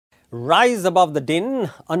Rise above the din,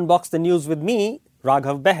 unbox the news with me,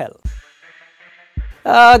 Raghav Behel.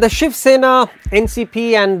 The Shiv Sena,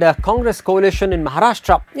 NCP and Congress coalition in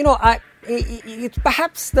Maharashtra, it's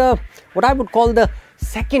perhaps what I would call the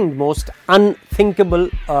second most unthinkable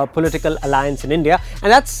political alliance in India, and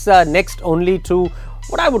that's next only to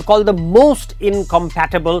what I would call the most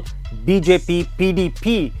incompatible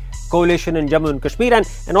BJP-PDP coalition in Jammu and Kashmir,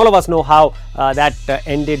 and all of us know how that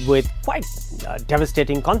ended with quite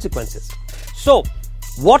devastating consequences. So,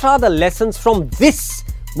 what are the lessons from this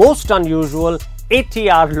most unusual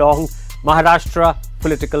 80-hour long Maharashtra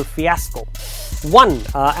political fiasco? One,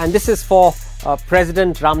 and this is for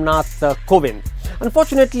President Ramnath Kovind.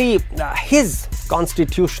 Unfortunately, his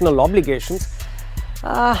constitutional obligations,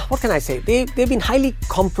 what can I say, they've been highly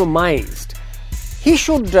compromised. He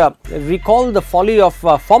should recall the folly of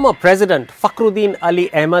former President Fakhruddin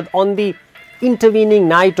Ali Ahmed on the intervening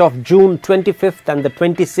night of June 25th and the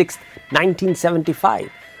 26th,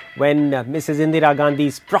 1975, when Mrs. Indira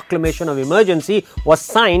Gandhi's proclamation of emergency was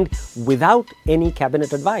signed without any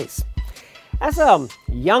cabinet advice. As a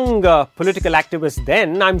young political activist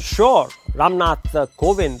then, I'm sure Ramnath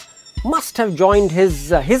Kovind must have joined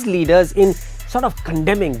his leaders in sort of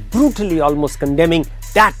brutally almost condemning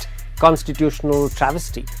that constitutional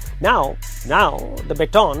travesty. Now the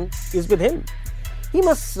baton is with him. He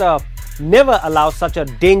must never allow such a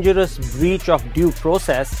dangerous breach of due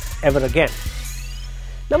process ever again.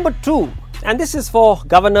 Number two, and this is for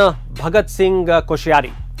Governor Bhagat Singh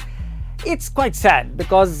Koshyari. It's quite sad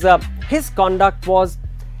because his conduct was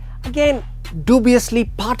again dubiously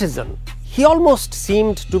partisan. He almost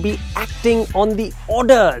seemed to be acting on the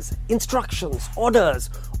orders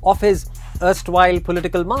of his erstwhile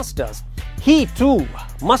political masters. He too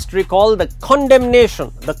must recall the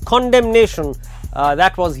condemnation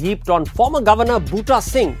that was heaped on former Governor Bhuta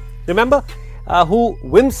Singh, remember, who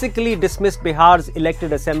whimsically dismissed Bihar's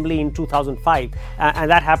elected assembly in 2005, and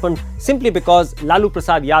that happened simply because Lalu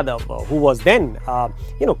Prasad Yadav, who was then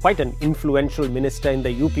quite an influential minister in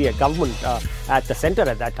the UPA government at the centre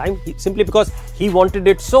at that time, simply because he wanted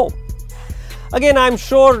it so. Again, I'm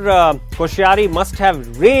sure Koshyari must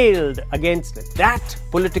have railed against that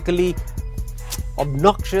politically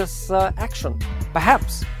obnoxious action.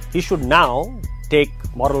 Perhaps he should now take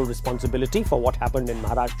moral responsibility for what happened in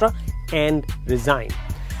Maharashtra and resign.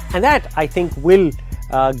 And that, I think, will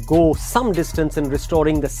go some distance in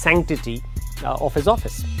restoring the sanctity of his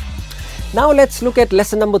office. Now let's look at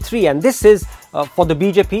lesson number 3, and this is for the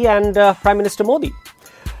BJP and Prime Minister Modi.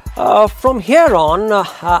 From here on,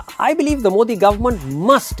 I believe the Modi government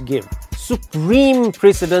must give supreme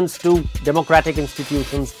precedence to democratic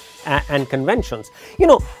institutions and conventions.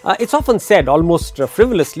 It's often said, almost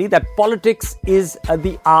frivolously, that politics is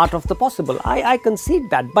the art of the possible. I concede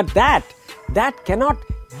that, but that cannot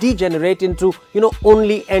degenerate into,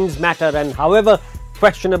 only ends matter, and however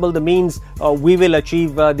questionable the means, we will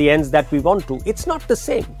achieve the ends that we want to. It's not the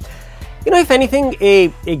same. If anything,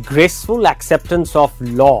 a graceful acceptance of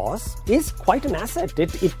laws is quite an asset.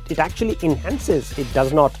 It actually enhances, it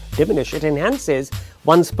does not diminish, it enhances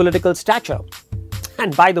one's political stature.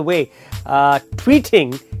 And by the way,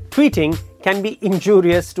 tweeting can be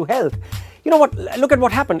injurious to health. You know what? Look at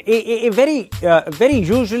what happened. A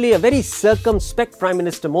very circumspect Prime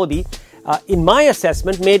Minister Modi, in my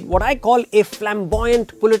assessment, made what I call a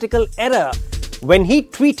flamboyant political error when he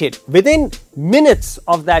tweeted within minutes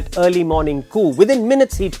of that early morning coup. Within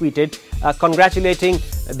minutes, he tweeted congratulating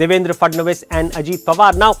Devendra Fadnavis and Ajit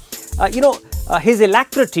Pawar. Now, his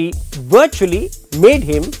alacrity virtually made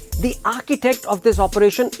him the architect of this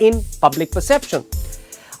operation in public perception.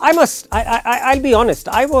 I'll be honest,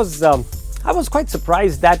 I was quite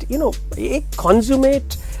surprised that, a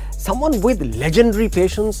consummate, someone with legendary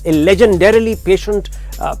patience, a legendarily patient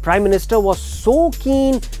Prime Minister was so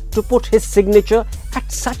keen to put his signature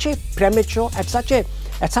at such a premature, at such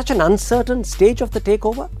an uncertain stage of the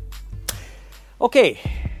takeover. Okay,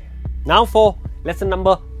 now for lesson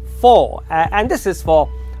number 4, and this is for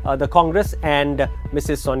the Congress and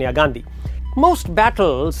Mrs. Sonia Gandhi. Most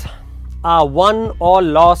battles are won or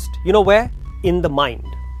lost, where? In the mind.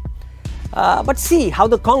 But see how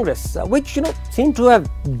the Congress, which seemed to have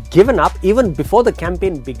given up even before the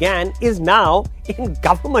campaign began, is now in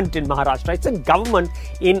government in Maharashtra. It's a government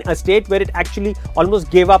in a state where it actually almost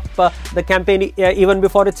gave up the campaign even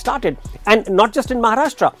before it started. And not just in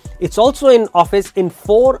Maharashtra, it's also in office in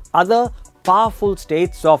 4 other powerful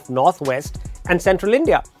states of Northwest and Central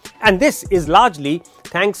India. And this is largely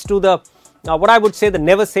thanks to the what I would say the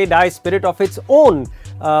never say die spirit of its own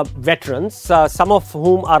veterans, some of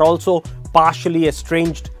whom are also partially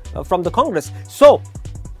estranged from the Congress. So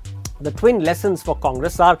the twin lessons for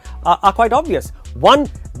Congress are quite obvious. One,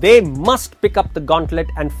 they must pick up the gauntlet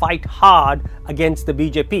and fight hard against the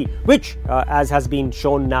BJP, which, as has been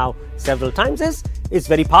shown now several times, is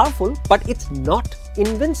very powerful, but it's not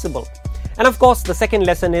invincible. And of course, the second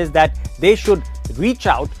lesson is that they should reach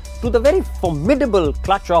out to the very formidable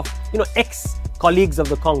clutch of ex-colleagues of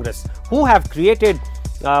the Congress who have created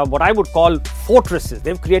what I would call fortresses.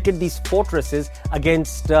 They've created these fortresses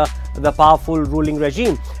against the powerful ruling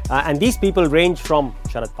regime. And these people range from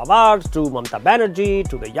Sharad Pawar to Mamata Banerjee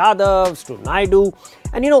to the Yadavs to Naidu.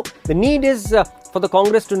 And the need is for the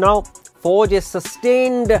Congress to now forge a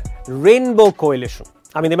sustained rainbow coalition.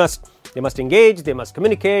 I mean, they must engage, they must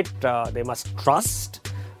communicate, they must trust.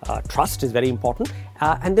 Trust is very important,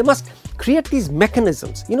 and they must create these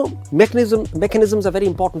mechanisms. Mechanisms are very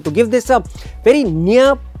important to give this a very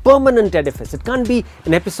near permanent edifice. It can't be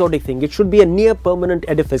an episodic thing. It should be a near permanent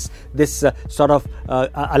edifice, this sort of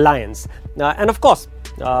alliance. And of course,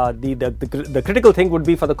 the critical thing would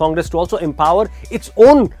be for the Congress to also empower its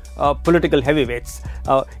own political heavyweights.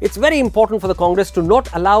 It's very important for the Congress to not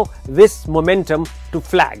allow this momentum to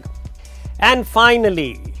flag. And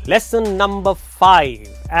finally, lesson number 5,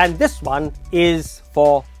 and this one is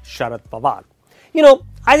for Sharad Pawar.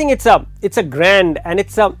 I think it's a grand, and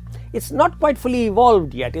it's not quite fully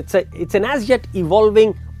evolved yet. It's an as yet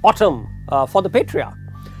evolving autumn for the patriarch.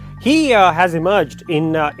 He has emerged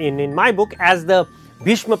in my book as the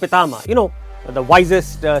Bhishma Pitama, the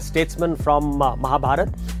wisest statesman from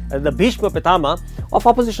Mahabharata, the Bhishma Pitama of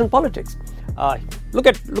opposition politics. Look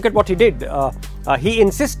at what he did. He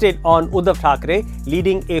insisted on Uddhav Thackeray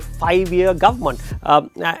leading a 5-year government,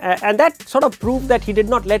 and that sort of proved that he did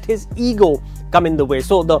not let his ego come in the way.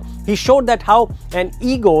 So he showed that how an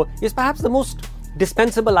ego is perhaps the most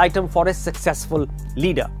dispensable item for a successful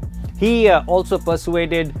leader. He also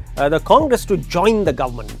persuaded the Congress to join the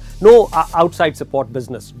government. No outside support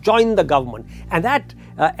business. Join the government, and that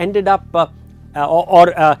ended up. Or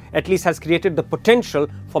at least has created the potential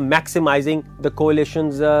for maximizing the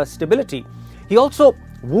coalition's stability. He also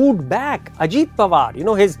wooed back Ajit Pawar,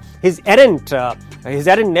 his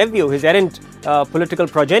errant nephew, his errant political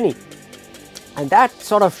progeny, and that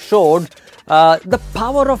sort of showed the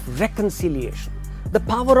power of reconciliation, the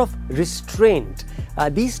power of restraint.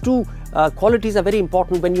 These two qualities are very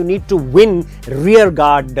important when you need to win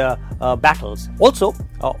rearguard battles. Also,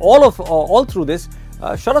 all through this,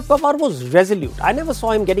 Sharad Pawar was resolute. I never saw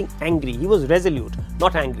him getting angry. He was resolute,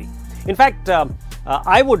 not angry. In fact,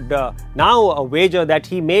 I would now wager that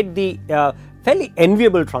he made the fairly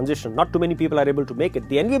enviable transition. Not too many people are able to make it.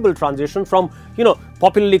 The enviable transition from,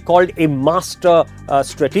 popularly called a master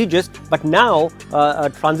strategist, but now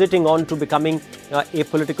transiting on to becoming a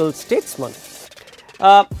political statesman.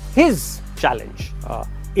 His challenge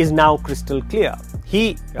is now crystal clear.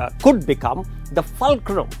 He could become the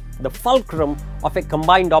fulcrum of a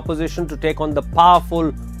combined opposition to take on the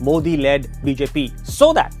powerful Modi-led BJP,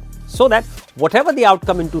 so that whatever the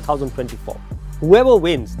outcome in 2024, whoever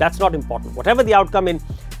wins, that's not important. Whatever the outcome in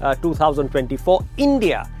 2024,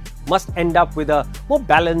 India must end up with a more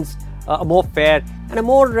balanced, a more fair, and a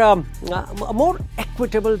more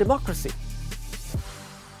equitable democracy.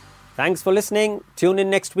 Thanks for listening. Tune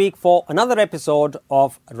in next week for another episode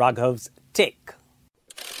of Raghav's Take.